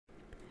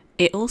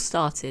It all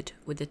started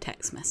with a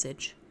text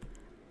message.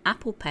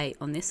 Apple Pay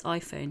on this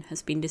iPhone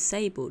has been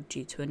disabled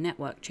due to a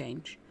network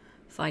change.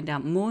 Find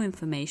out more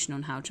information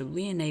on how to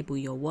re-enable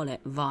your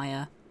wallet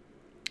via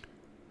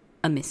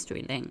a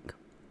mystery link.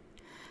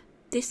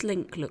 This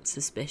link looked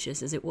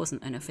suspicious as it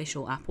wasn't an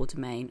official Apple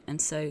domain,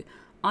 and so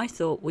I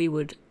thought we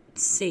would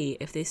see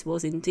if this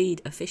was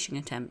indeed a phishing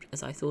attempt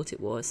as I thought it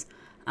was,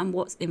 and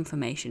what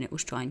information it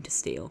was trying to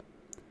steal.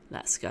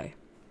 Let's go.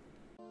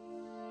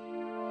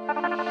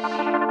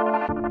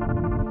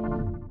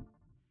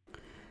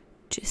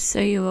 Just so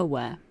you're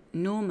aware,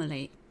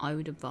 normally I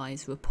would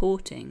advise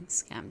reporting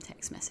scam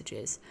text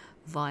messages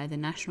via the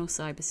National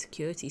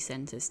Cybersecurity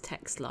Centre's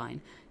text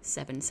line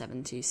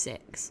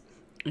 7726.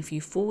 If you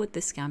forward the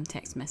scam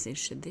text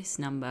message to this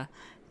number,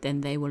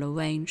 then they will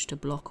arrange to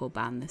block or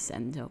ban the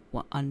sender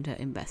under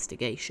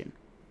investigation.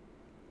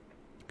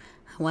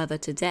 However,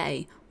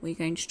 today we're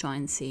going to try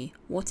and see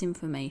what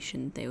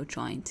information they were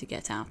trying to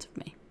get out of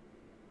me.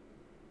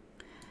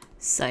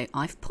 So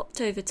I've popped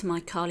over to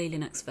my Kali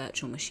Linux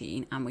virtual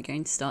machine and we're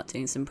going to start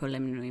doing some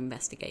preliminary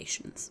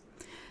investigations.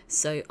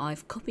 So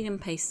I've copied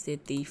and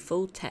pasted the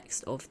full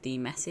text of the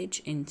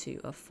message into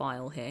a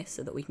file here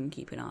so that we can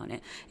keep an eye on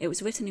it. It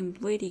was written in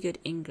really good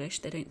English.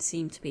 There don't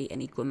seem to be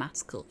any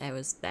grammatical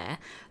errors there.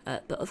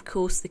 But of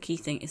course the key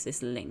thing is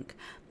this link.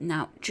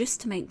 Now, just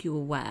to make you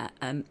aware,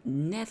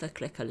 never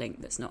click a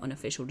link that's not an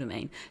official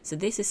domain. So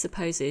this is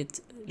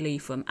supposedly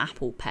from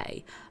Apple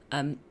Pay.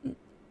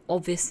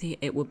 Obviously,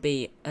 it would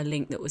be a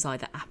link that was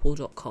either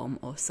apple.com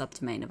or a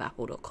subdomain of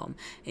apple.com.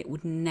 It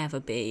would never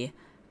be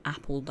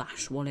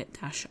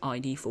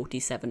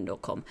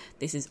apple-wallet-id47.com.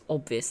 This is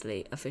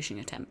obviously a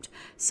phishing attempt.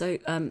 So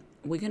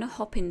we're going to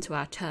hop into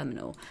our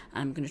terminal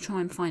and I'm going to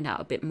try and find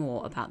out a bit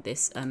more about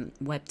this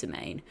web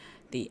domain,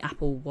 the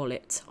Apple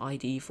Wallet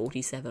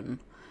ID47.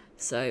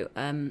 So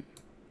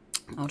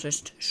I'll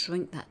just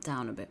shrink that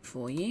down a bit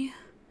for you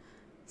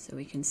so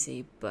we can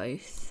see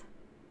both.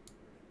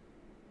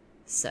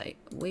 So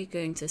I'm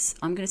going to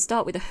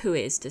start with a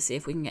whois to see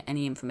if we can get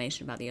any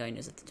information about the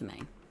owners of the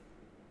domain.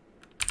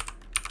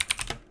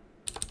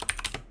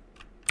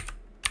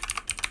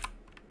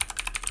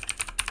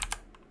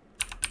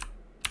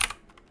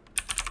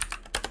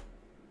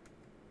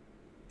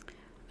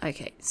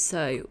 Okay,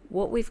 so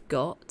what we've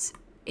got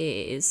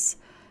is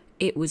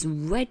it was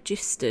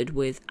registered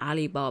with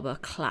Alibaba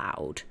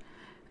Cloud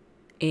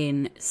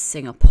in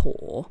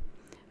Singapore.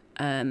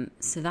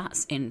 So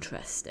that's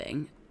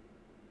interesting.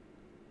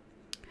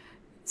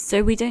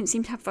 So we don't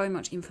seem to have very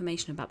much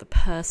information about the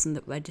person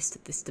that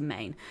registered this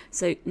domain.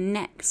 So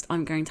next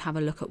I'm going to have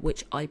a look at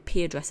which IP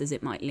addresses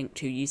it might link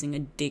to using a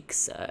dig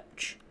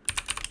search.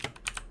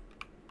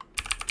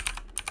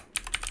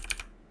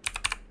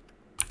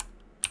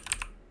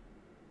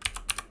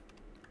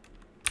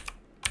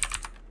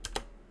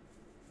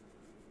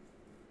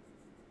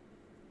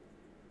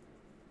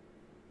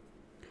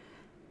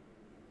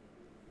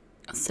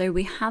 So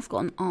we have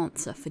got an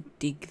answer for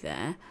dig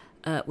there.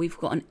 We've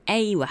got an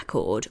A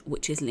record,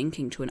 which is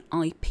linking to an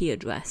IP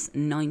address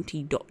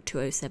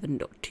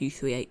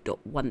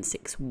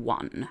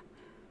 90.207.238.161.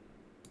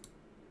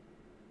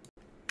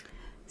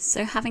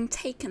 So having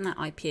taken that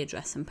IP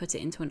address and put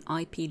it into an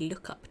IP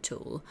lookup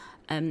tool,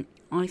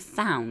 I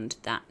found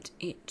that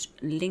it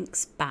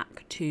links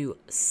back to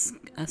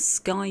a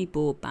Sky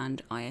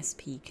Broadband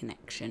ISP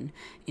connection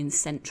in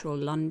central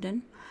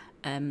London.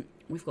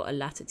 We've got a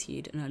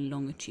latitude and a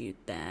longitude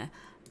there.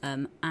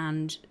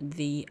 And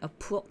the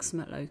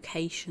approximate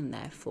location,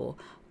 therefore,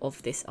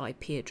 of this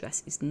IP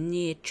address is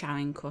near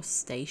Charing Cross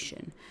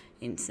Station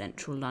in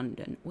central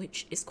London,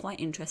 which is quite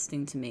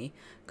interesting to me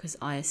because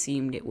I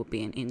assumed it would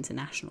be an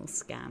international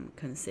scam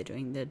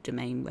considering the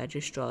domain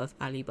registrar of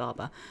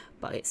Alibaba,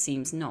 but it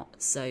seems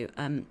not. So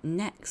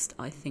next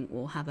I think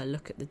we'll have a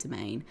look at the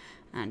domain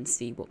and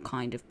see what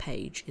kind of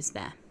page is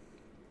there.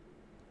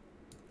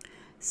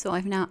 So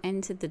I've now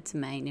entered the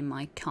domain in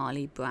my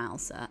Kali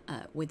browser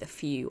with a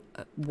few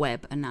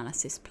web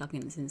analysis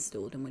plugins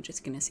installed, and we're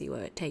just going to see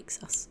where it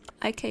takes us.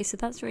 Okay, so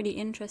that's really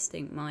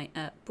interesting. My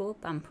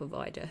broadband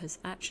provider has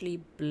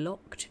actually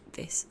blocked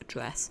this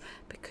address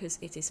because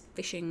it is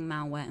phishing,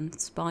 malware and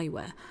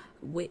spyware,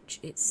 which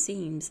it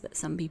seems that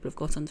some people have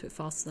got onto it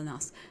faster than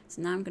us.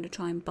 So now I'm going to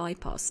try and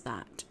bypass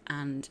that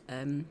and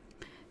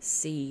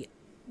see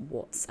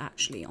what's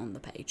actually on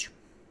the page.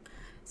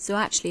 So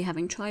actually,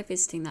 having tried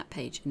visiting that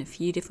page in a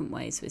few different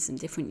ways with some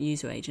different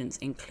user agents,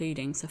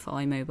 including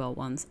Safari mobile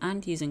ones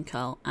and using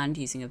curl and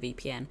using a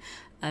VPN,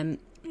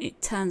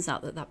 it turns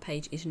out that that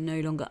page is no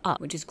longer up,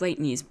 which is great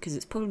news because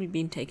it's probably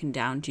been taken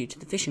down due to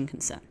the phishing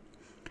concern.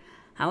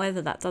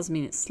 However, that does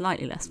mean it's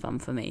slightly less fun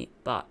for me,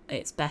 but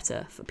it's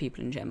better for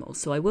people in general.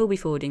 So I will be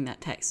forwarding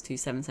that text to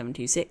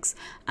 7726,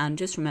 and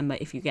just remember,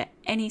 if you get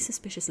any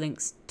suspicious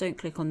links, don't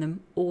click on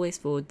them, always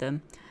forward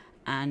them,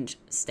 and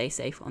stay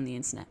safe on the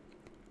internet.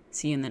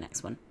 See you in the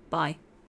next one. Bye.